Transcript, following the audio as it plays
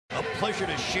A pleasure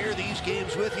to share these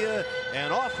games with you,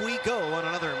 and off we go on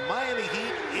another Miami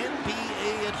Heat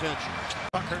NBA adventure.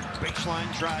 Tucker,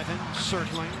 baseline driving,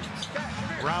 circling.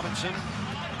 Robinson.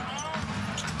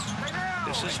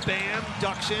 This is Bam,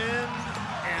 ducks in,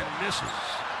 and misses.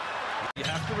 You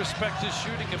have to respect his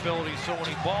shooting ability, so when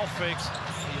he ball fakes,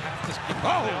 you have to get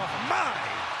Oh my!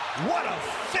 What a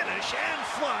finish and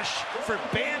flush for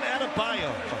Bam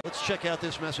Adebayo. Let's check out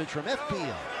this message from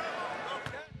FPL.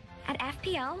 At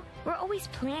FPL, we're always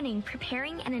planning,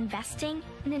 preparing, and investing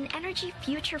in an energy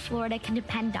future Florida can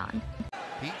depend on.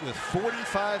 Heat with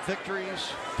 45 victories,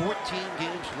 14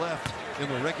 games left in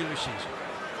the regular season.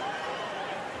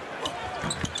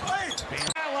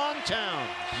 Bam on town.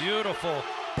 Beautiful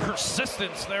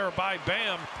persistence there by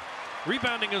Bam.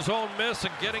 Rebounding his own miss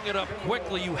and getting it up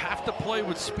quickly. You have to play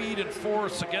with speed and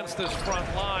force against this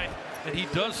front line, and he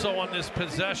does so on this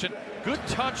possession. Good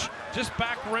touch, just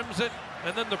back rims it,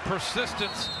 and then the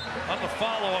persistence on the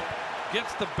follow-up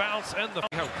gets the bounce and the...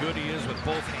 How good he is with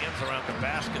both hands around the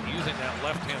basket, using that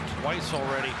left hand twice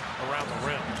already around the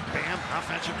rim. Bam,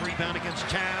 offensive rebound against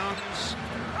Towns.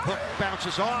 Hook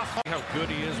bounces off. How good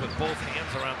he is with both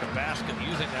hands around the basket,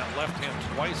 using that left hand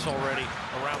twice already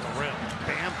around the rim.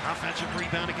 Bam, offensive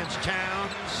rebound against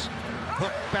Towns.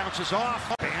 Hook bounces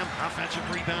off. Bam, offensive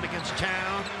rebound against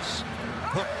Towns.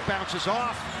 Hook bounces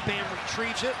off. Bam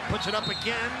retrieves it, puts it up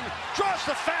again, draws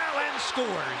the foul and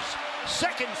scores.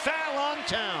 Second foul on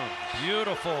Towns.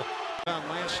 Beautiful.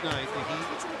 Last night, the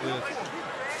Heat with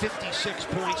 56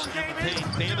 points in the paint.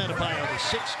 Bam Adebayo with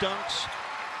 6 dunks.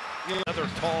 Another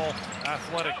tall,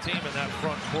 athletic team in that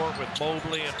front court with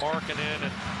Mobley and Markkanen,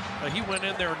 and he went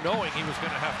in there knowing he was going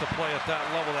to have to play at that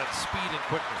level, that speed and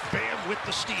quickness. Bam with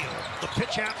the steal. The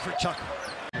pitch out for Tucker.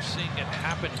 You're seeing it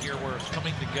happen here where it's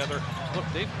coming together. Look,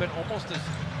 they've been almost as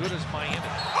good as Miami.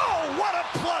 Oh, what a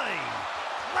play!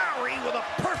 Lowry with a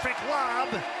perfect lob,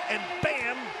 and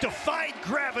Bam defied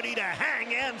gravity to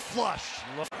hang and flush.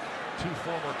 Two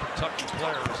former Kentucky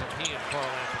players, and he and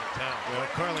Karl-Anthony Towns. Well,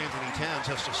 Karl-Anthony Towns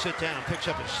has to sit down, picks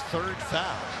up his 3rd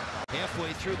foul.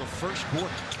 Halfway through the first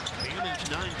quarter, Bam has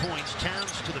 9 points,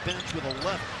 Towns to the bench with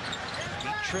 11.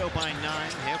 Heat trail by 9,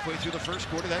 halfway through the first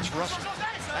quarter, that's Russell.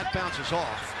 That bounces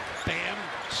off. Bam,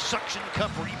 suction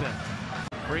cup rebound.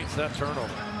 Creates that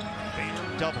turnover.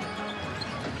 Bam double.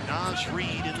 Naz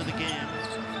Reid into the game.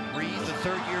 Reid, the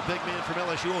 3rd-year big man from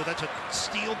LSU. Oh, that's a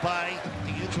steal by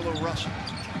D'Angelo Russell.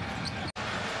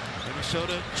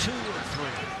 Minnesota 2 of 3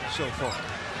 so far.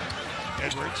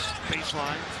 Edwards,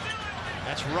 baseline.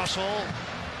 That's Russell.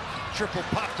 Triple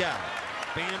popped out.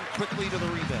 Bam quickly to the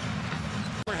rebound.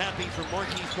 We're happy for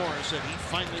Markieff Morris that he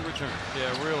finally returned.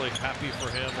 Yeah, really happy for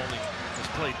him. Only has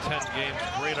played 10 games.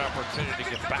 Great opportunity to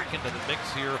get back into the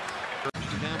mix here.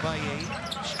 Down by 8.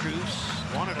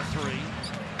 Strus wanted a 3.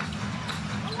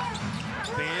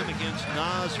 Bam against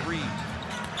Naz Reid.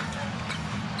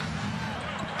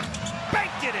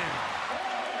 Banked it in.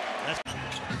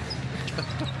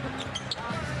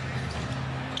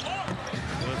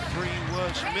 The 3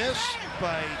 was missed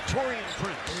by Taurean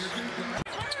Prince.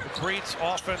 Creates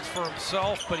offense for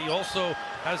himself, but he also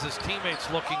has his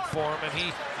teammates looking for him, and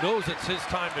he knows it's his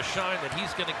time to shine, that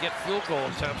he's going to get field goal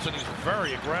attempts, and he's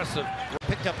very aggressive.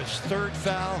 Picked up his 3rd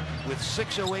foul with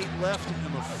 6:08 left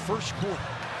in the first quarter.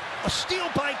 A steal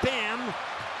by Bam.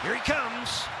 Here he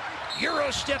comes.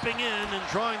 Euro stepping in and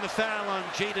drawing the foul on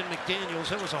Jaden McDaniels.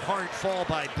 That was a hard fall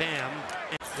by Bam.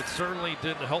 It certainly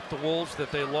didn't help the Wolves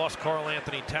that they lost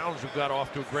Karl-Anthony Towns, who got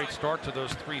off to a great start to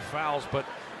those 3 fouls, but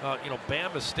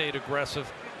Bam has stayed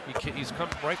aggressive. He's come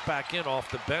right back in off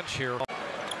the bench here.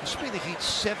 This will be the Heat's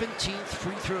 17th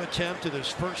free throw attempt of this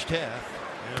first half,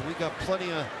 and we got plenty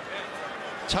of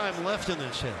time left in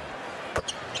this half.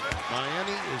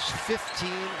 Miami is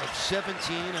 15 of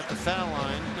 17 at the foul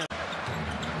line.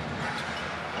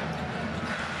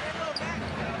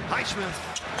 Highsmith,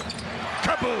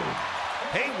 kaboom!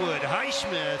 Haywood,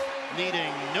 Highsmith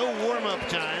needing no warm-up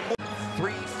time.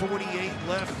 3:48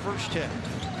 left first half.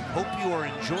 Hope you are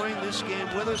enjoying this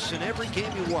game with us in every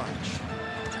game you watch.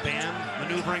 Bam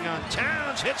maneuvering on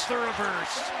Towns, hits the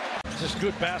reverse. Just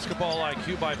good basketball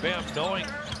IQ by Bam, knowing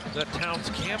that Towns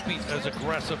can't be as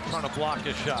aggressive trying to block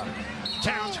his shot.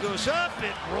 Towns goes up,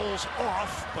 it rolls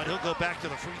off, but he'll go back to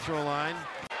the free throw line.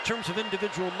 In terms of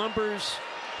individual numbers,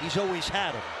 he's always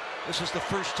had them. This is the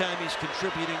first time he's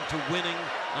contributing to winning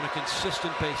on a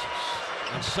consistent basis.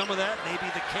 And some of that may be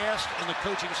the cast and the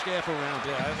coaching staff around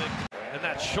him. Yeah, I think. And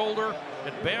that shoulder,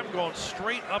 and Bam going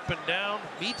straight up and down,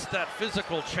 meets that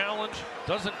physical challenge,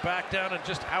 doesn't back down, and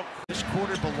just out. This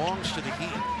quarter belongs to the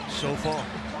Heat so far.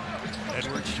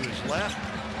 Edwards to his left.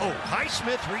 Oh,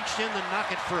 Highsmith reached in to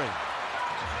knock it free.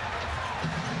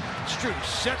 Strus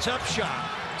sets up shot.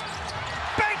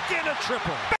 Banked in a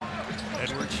triple.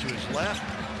 Edwards to his left.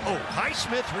 Oh,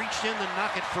 Highsmith reached in to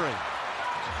knock it free.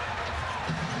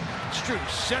 Strus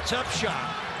sets up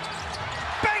shot.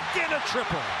 Banked in a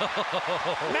triple.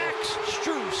 Max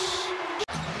Strus.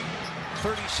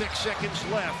 36 seconds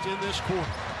left in this quarter.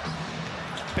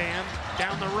 Bam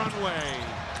down the runway.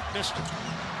 Missed it.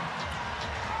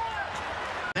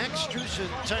 Max Strus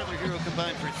and Tyler Hero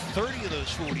combined for 30 of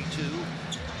those 42.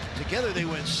 Together they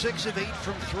went 6 of 8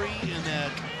 from 3 in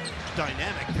that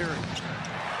dynamic period.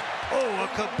 Oh, a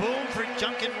kaboom for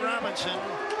Duncan Robinson.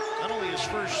 Not only his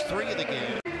first 3 of the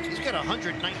game, he's got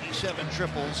 197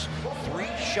 triples, 3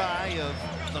 shy of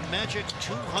the magic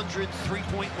 200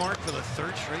 3-point mark for the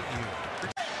 3rd straight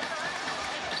year.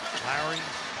 Lowry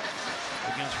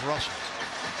against Russell.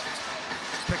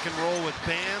 Pick and roll with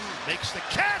Bam, makes the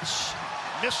catch,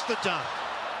 missed the dunk.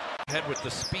 Head with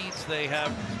the speeds they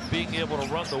have, being able to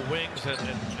run the wings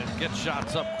and get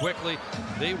shots up quickly.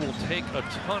 They will take a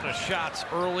ton of shots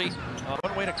early.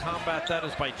 One way to combat that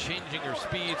is by changing your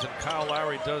speeds, and Kyle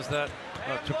Lowry does that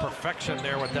to perfection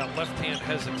there with that left-hand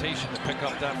hesitation to pick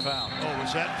up that foul. Oh,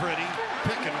 was that pretty?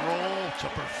 Pick and roll to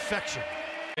perfection.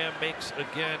 Bam makes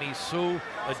again, he's so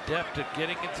adept at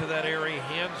getting into that area,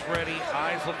 hands ready,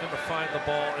 eyes looking to find the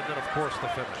ball, and then of course the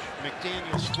finish.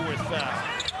 McDaniel's 4th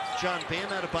foul. John Bam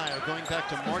Adebayo going back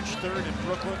to March 3rd in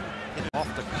Brooklyn.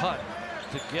 Off the cut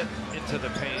to get into the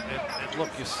paint, and look,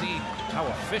 you see how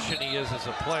efficient he is as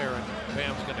a player, and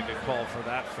Bam's going to get called for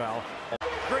that foul.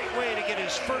 Great way to get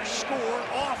his first score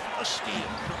off a steal.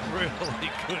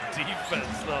 Really good defense,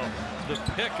 though. The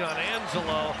pick on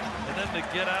Angelo, and then to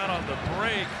get out on the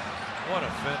break. What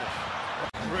a finish.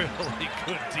 Really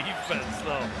good defense,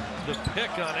 though. The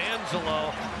pick on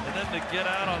Angelo, and then to get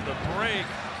out on the break.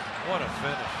 What a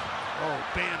finish. Oh,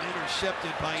 Bam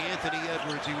intercepted by Anthony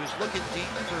Edwards. He was looking deep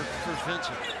for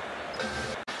Vincent.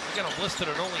 We got him listed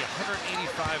at only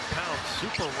 185 pounds,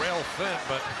 super rail thin,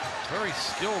 but very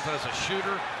skilled as a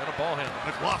shooter and a ball handler.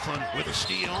 McLaughlin with a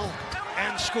steal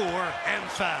and score and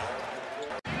foul.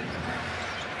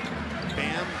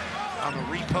 Bam on the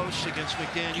repost against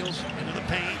McDaniels into the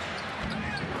paint.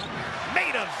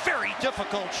 Made a very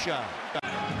difficult shot.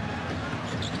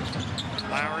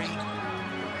 Lowry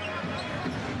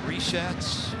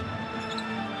resets.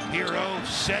 Hero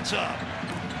sets up.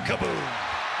 Kaboom.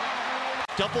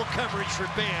 Double coverage for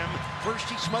Bam. First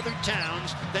he smothered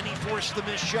Towns, then he forced the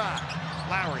missed shot.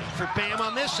 Lowry for Bam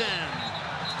on this end.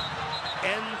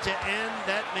 End to end,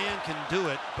 that man can do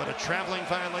it, but a traveling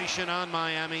violation on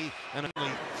Miami, and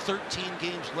only 13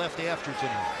 games left after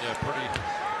tonight. Yeah, pretty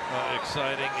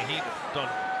exciting. He's done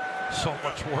so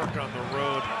much work on the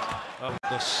road.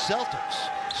 The Celtics,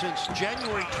 since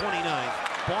January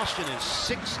 29th, Boston is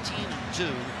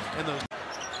 16-2, and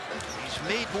he's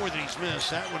made more than he's missed.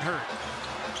 That would hurt.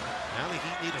 Now the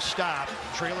Heat need a stop,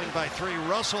 trailing by 3.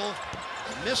 Russell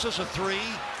misses a 3,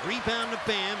 rebound to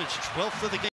Bam. It's 12th of the game.